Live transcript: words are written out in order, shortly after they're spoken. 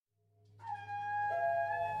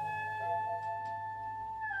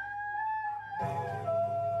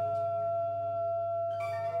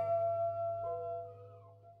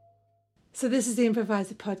So this is the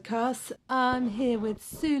Improviser podcast. I'm here with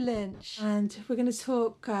Sue Lynch, and we're going to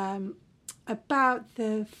talk about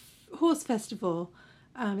the horse festival.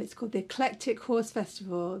 It's called the Iklectik Horse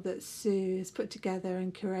Festival that Sue has put together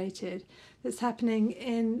and curated. That's happening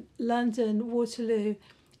in London, Waterloo,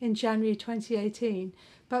 in January 2018.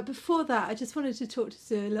 But before that, I just wanted to talk to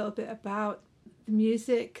Sue a little bit about the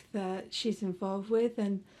music that she's involved with,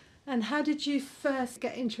 and how did you first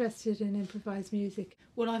get interested in improvised music?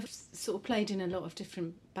 Well, I've sort of played in a lot of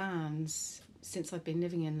different bands since I've been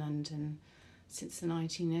living in London, since the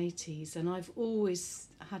 1980s, and I've always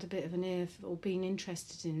had a bit of an ear for, or been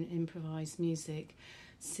interested in improvised music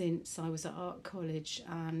since I was at art college.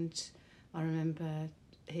 And I remember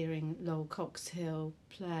hearing Lowell Coxhill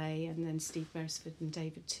play, and then Steve Beresford and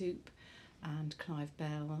David Toop and Clive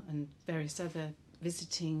Bell and various other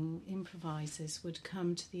visiting improvisers would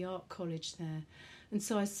come to the art college there. And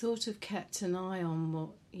so I sort of kept an eye on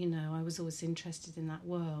what, I was always interested in that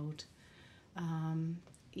world,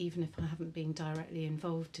 even if I haven't been directly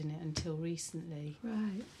involved in it until recently.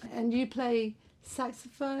 Right. And you play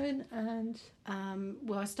saxophone and...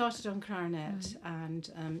 well, I started on clarinet, right.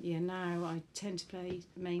 And now I tend to play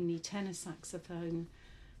mainly tenor saxophone,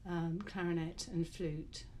 clarinet and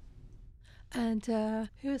flute. And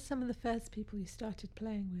who are some of the first people you started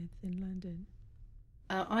playing with in London?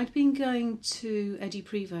 I'd been going to Eddie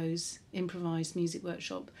Prevost's improvised music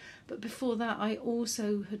workshop, but before that I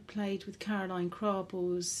also had played with Caroline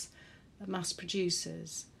Krabbel's mass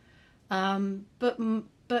producers. But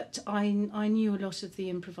I knew a lot of the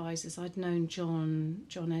improvisers. I'd known John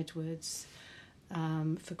Edwards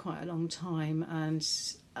for quite a long time, and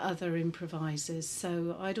other improvisers,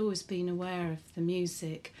 so I'd always been aware of the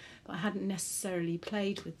music, but I hadn't necessarily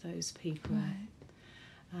played with those people. Right.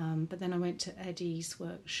 But then I went to Eddie's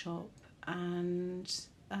workshop and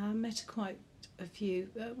met quite a few,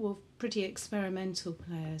 pretty experimental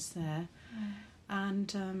players there. Right.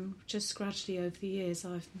 And just gradually over the years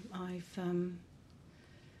I've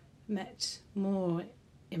met more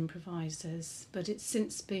improvisers, but it's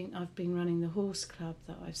I've been running the horse club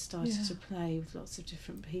that I've started to play with lots of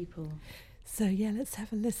different people. So let's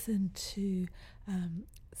have a listen to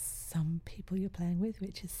some people you're playing with,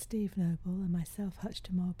 which is Steve Noble and myself, Hutch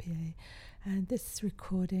Demouilpied. And this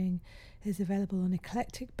recording is available on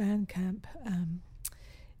Iklectik Bandcamp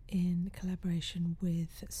in collaboration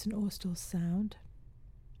with St Austell Sound,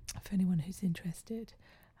 for anyone who's interested.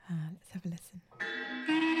 Let's have a listen.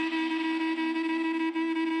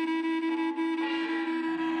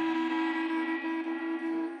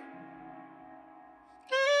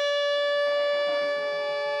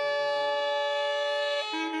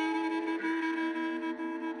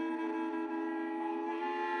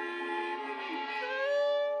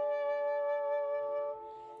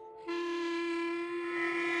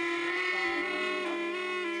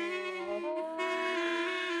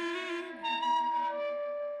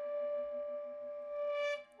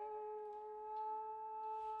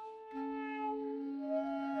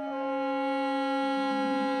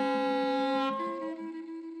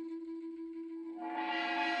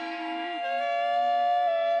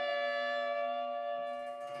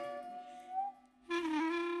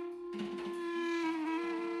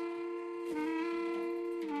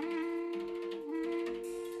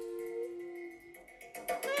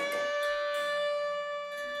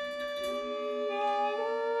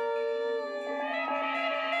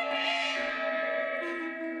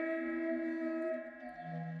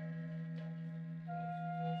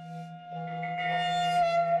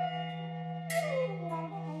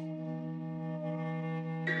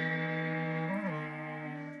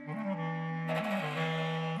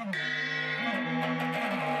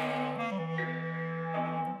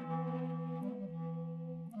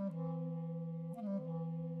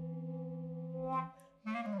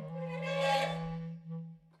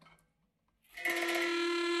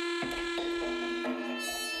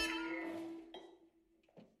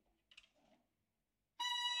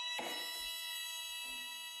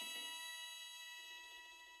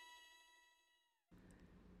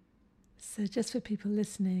 So just for people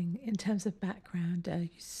listening, in terms of background, you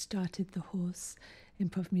started the Horse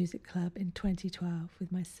Improv Music Club in 2012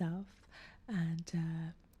 with myself and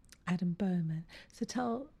Adam Bohman. So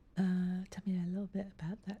tell me a little bit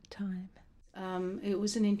about that time. It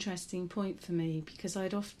was an interesting point for me because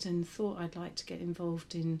I'd often thought I'd like to get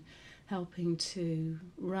involved in helping to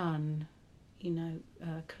run,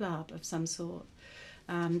 a club of some sort.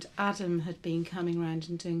 And Adam had been coming around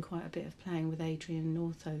and doing quite a bit of playing with Adrian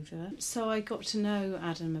Northover. So I got to know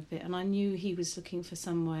Adam a bit, and I knew he was looking for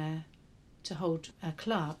somewhere to hold a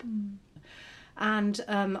club. And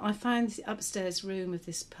I found the upstairs room of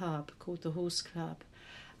this pub called the Horse Club.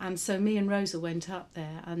 And so me and Rosa went up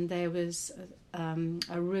there, and there was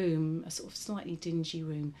a room, a sort of slightly dingy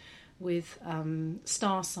room, with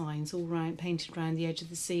star signs all round, painted around the edge of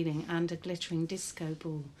the ceiling, and a glittering disco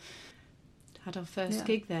ball. Had our first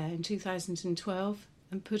gig there in 2012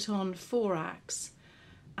 and put on 4 acts,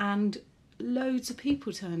 and loads of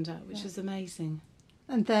people turned up, which was amazing.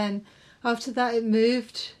 And then after that it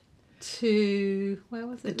moved to, where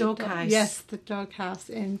was it? The Doghouse. Yes, the Doghouse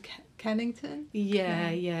in Kennington.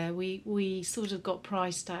 Yeah. We sort of got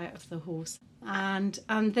priced out of the Horse. And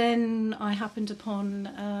then I happened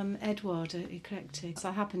upon Edward at Iklectik. So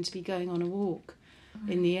I happened to be going on a walk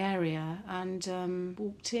in the area, and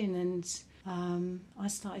walked in, and I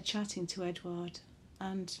started chatting to Edward,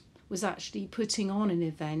 and was actually putting on an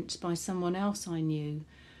event by someone else I knew,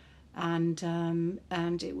 and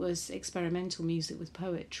it was experimental music with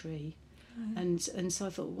poetry. And so I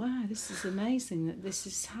thought, wow, this is amazing that this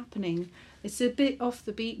is happening. It's a bit off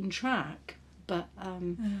the beaten track, but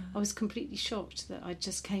I was completely shocked that I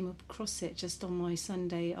just came across it just on my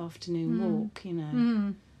Sunday afternoon walk, you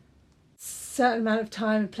know. Certain amount of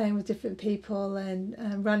time playing with different people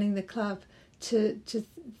and running the club to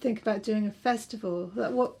think about doing a festival.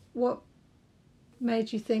 Like what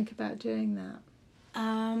made you think about doing that?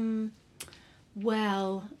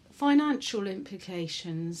 Well, financial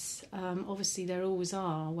implications, obviously there always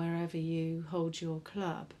are wherever you hold your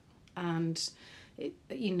club, and it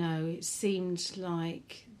seemed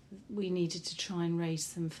like we needed to try and raise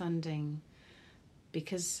some funding,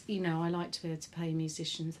 because I like to be able to pay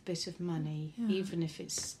musicians a bit of money, even if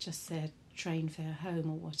it's just their train fare home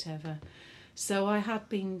or whatever. So I had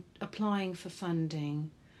been applying for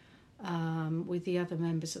funding with the other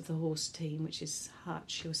members of the Horse team, which is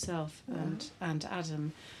Hutch, yourself, and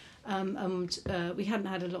Adam. We hadn't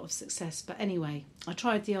had a lot of success, but anyway, I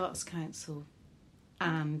tried the Arts Council,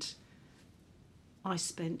 and I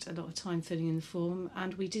spent a lot of time filling in the form,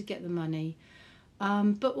 and we did get the money.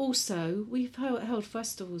 But also, we've held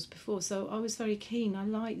festivals before, so I was very keen. I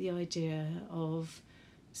like the idea of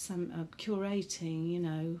some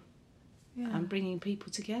curating, and bringing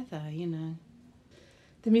people together,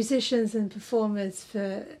 The musicians and performers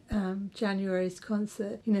for January's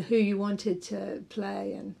concert, who you wanted to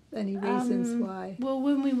play and any reasons why? Well,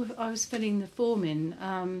 when I was filling the form in,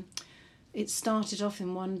 it started off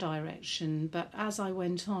in one direction, but as I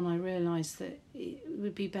went on, I realised that it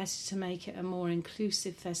would be better to make it a more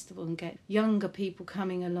inclusive festival and get younger people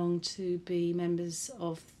coming along to be members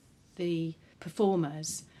of the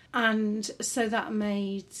performers. And so that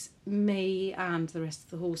made me and the rest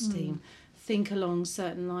of the Horse team think along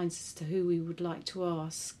certain lines as to who we would like to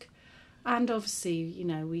ask. And obviously,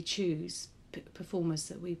 we choose performers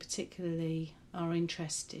that we particularly are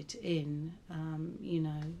interested in,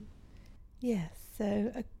 Yes,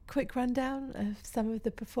 so a quick rundown of some of the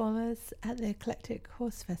performers at the Iklectik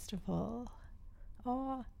Horse Festival.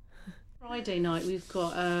 Friday night we've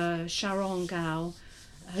got Sharon gal,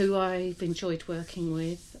 who I've enjoyed working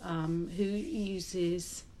with, who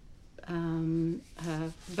uses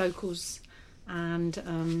her vocals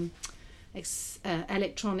and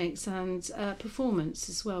electronics and performance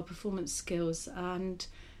as well, performance skills, and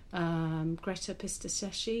Greta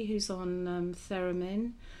Pectecci, who's on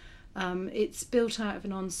theremin. It's built out of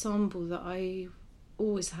an ensemble that I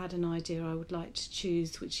always had an idea I would like to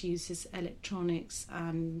choose, which uses electronics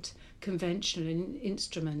and conventional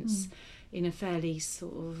instruments in a fairly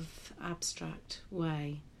sort of abstract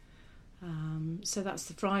way. So that's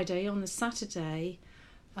the Friday. On the Saturday,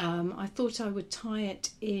 I thought I would tie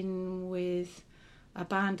it in with a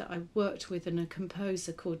band that I worked with and a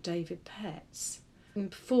composer called David Petts. And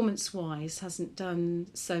performance-wise, hasn't done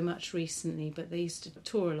so much recently, but they used to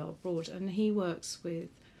tour a lot abroad, and he works with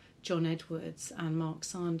John Edwards and Mark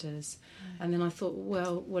Sanders. And then I thought,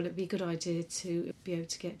 well, it'd be a good idea to be able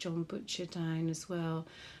to get John Butcher down as well,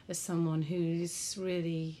 as someone who's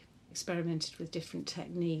really experimented with different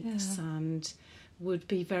techniques and would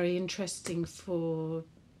be very interesting for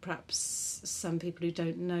perhaps some people who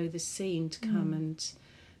don't know the scene to come and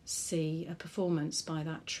see a performance by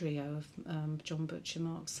that trio of John Butcher,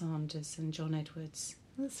 Mark Sanders and John Edwards.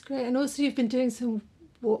 That's great. And also you've been doing some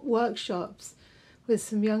workshops with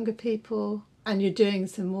some younger people, and you're doing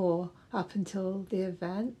some more up until the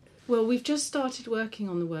event. Well, we've just started working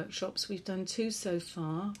on the workshops. We've done 2 so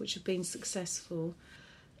far, which have been successful.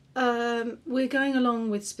 We're going along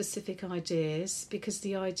with specific ideas, because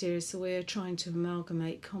the idea is that we're trying to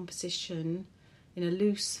amalgamate composition in a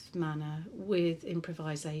loose manner with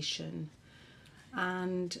improvisation.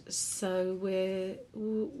 And so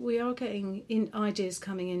we are getting ideas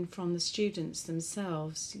coming in from the students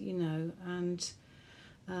themselves, you know, and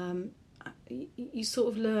you sort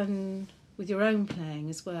of learn with your own playing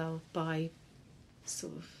as well by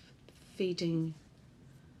sort of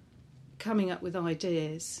coming up with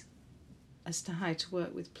ideas as to how to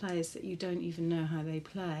work with players that you don't even know how they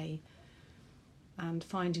play, and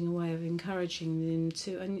finding a way of encouraging them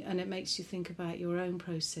to, and it makes you think about your own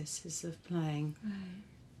processes of playing,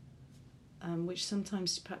 Right. Which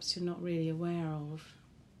sometimes perhaps you're not really aware of.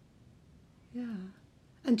 Yeah.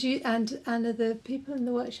 And do you, and are the people in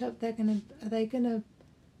the workshop, are they gonna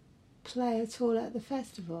play at all at the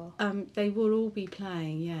festival? They will all be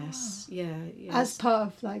playing, yes. Oh. Yeah, yes. As part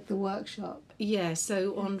of like the workshop. Yeah,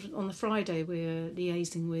 so on the Friday we're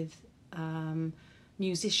liaising with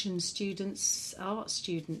musician students, art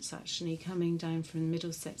students actually, coming down from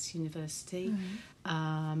Middlesex University.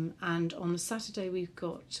 Right. And on the Saturday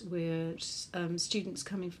we're students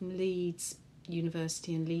coming from Leeds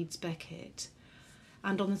University and Leeds Beckett.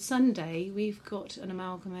 And on the Sunday we've got an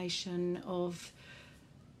amalgamation of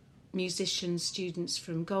musician students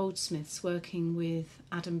from Goldsmiths working with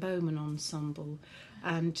Adam Bohman ensemble,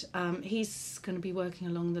 and he's going to be working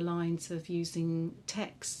along the lines of using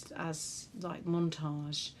text as like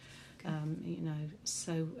montage. Okay. You know,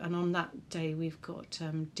 so, and on that day we've got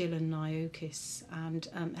Dylan Niokis, and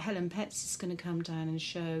Helen Petts is going to come down and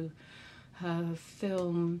show her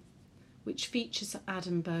film, which features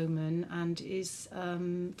Adam Bohman and is,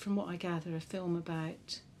 from what I gather, a film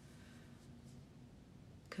about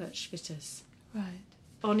Kurt Schwitters. Right.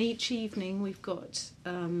 On each evening we've got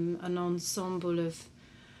an ensemble of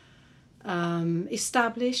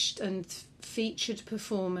established and featured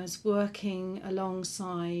performers working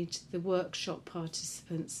alongside the workshop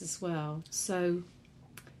participants as well. So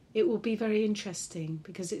it will be very interesting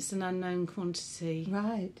because it's an unknown quantity.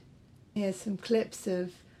 Right. Here's some clips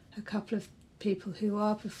of a couple of people who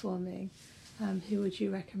are performing. Who would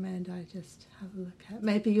you recommend I just have a look at?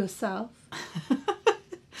 Maybe yourself?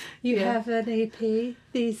 You have an EP,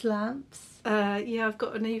 These Lamps. Yeah, I've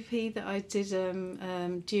got an EP that I did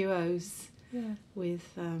duos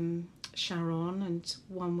with Sharon, and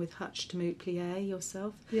one with Hutch Demouilpied,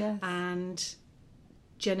 yourself. Yes. And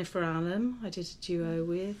Jennifer Alum, I did a duo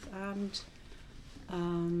with, and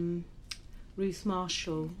Ruth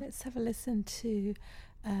Marshall. Let's have a listen to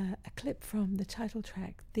a clip from the title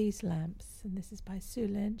track, These Lamps, and this is by Sue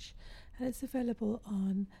Lynch, and it's available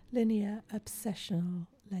on Linear Obsessional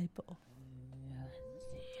label.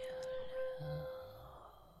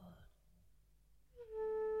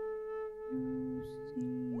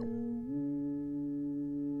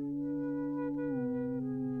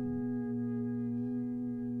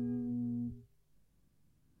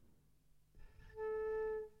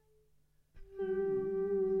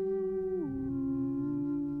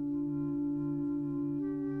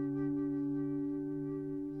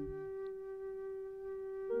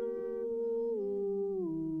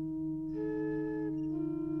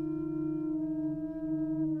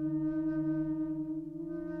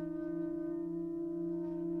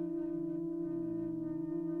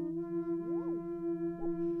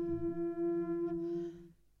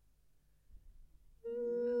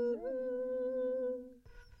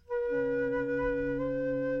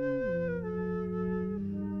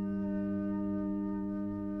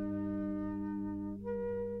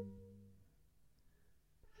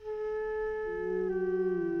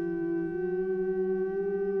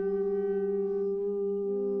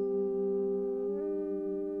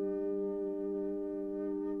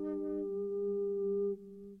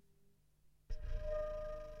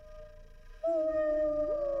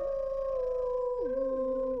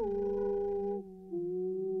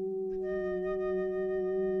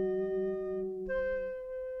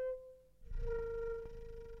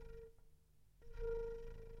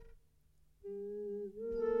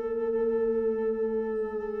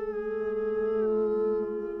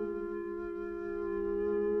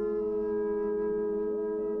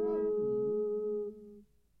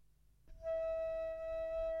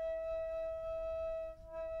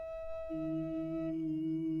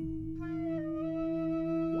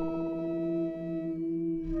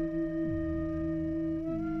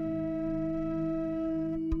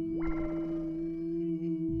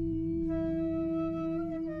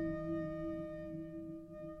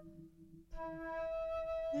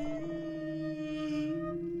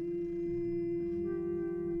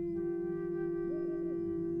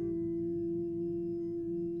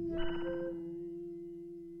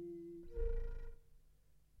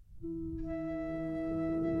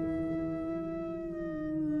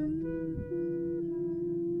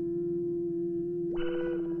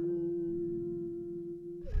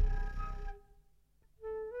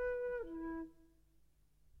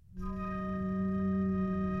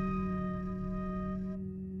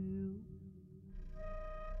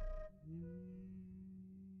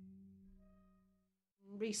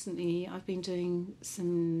 recently I've been doing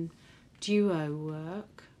some duo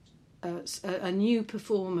work. A new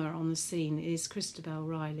performer on the scene is Crystabel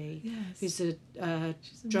Riley, who's a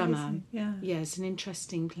drummer. Yeah, it's an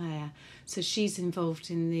interesting player. So she's involved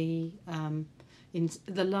in the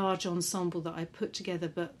large ensemble that I put together,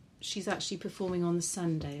 but she's actually performing on the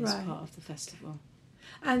Sunday as part of the festival.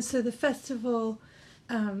 And so the festival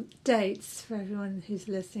dates for everyone who's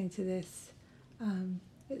listening to this,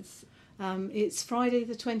 it's Friday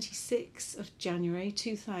the 26th of January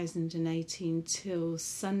 2018 till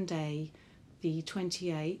Sunday the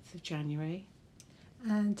 28th of January.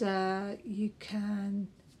 And you can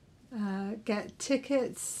get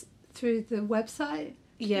tickets through the website?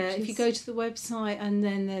 Yeah, if you go to the website, and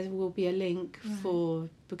then there will be a link for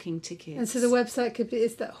booking tickets. And so the website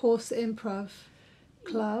is that Horse Improv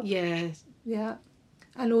Club? Yeah. Yeah.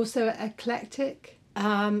 And also Iklectik?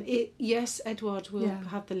 Yes, Edward will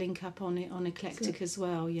have the link up on it on Iklectik as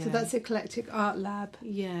well. Yeah. So that's Iklectik Art Lab.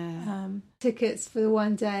 Yeah. Tickets for the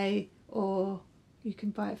one day, or you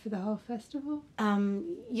can buy it for the whole festival?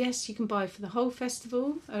 Yes, you can buy it for the whole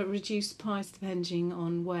festival at reduced price depending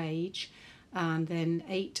on wage, and then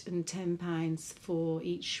 £8 and £10 for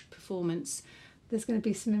each performance. There's going to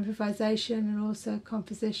be some improvisation and also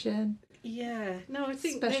composition. Yeah, no, I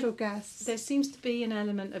think special guests. There seems to be an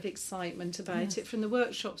element of excitement about it from the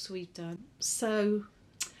workshops we've done. So,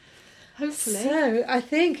 hopefully. So, I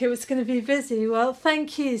think it was going to be busy. Well,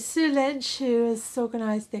 thank you, Sue Lynch, who has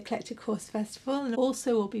organised the Iklectik Horse Festival and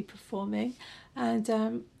also will be performing. And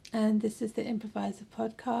this is the Improviser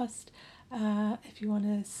podcast. If you want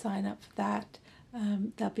to sign up for that,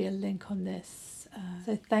 there'll be a link on this.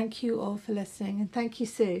 So thank you all for listening, and thank you,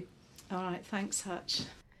 Sue. All right, thanks, Hutch.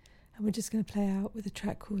 And we're just going to play out with a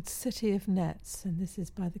track called City of Nets, and this is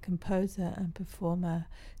by the composer and performer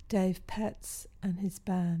Dave Petz and his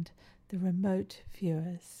band, the Remote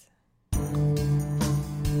Viewers.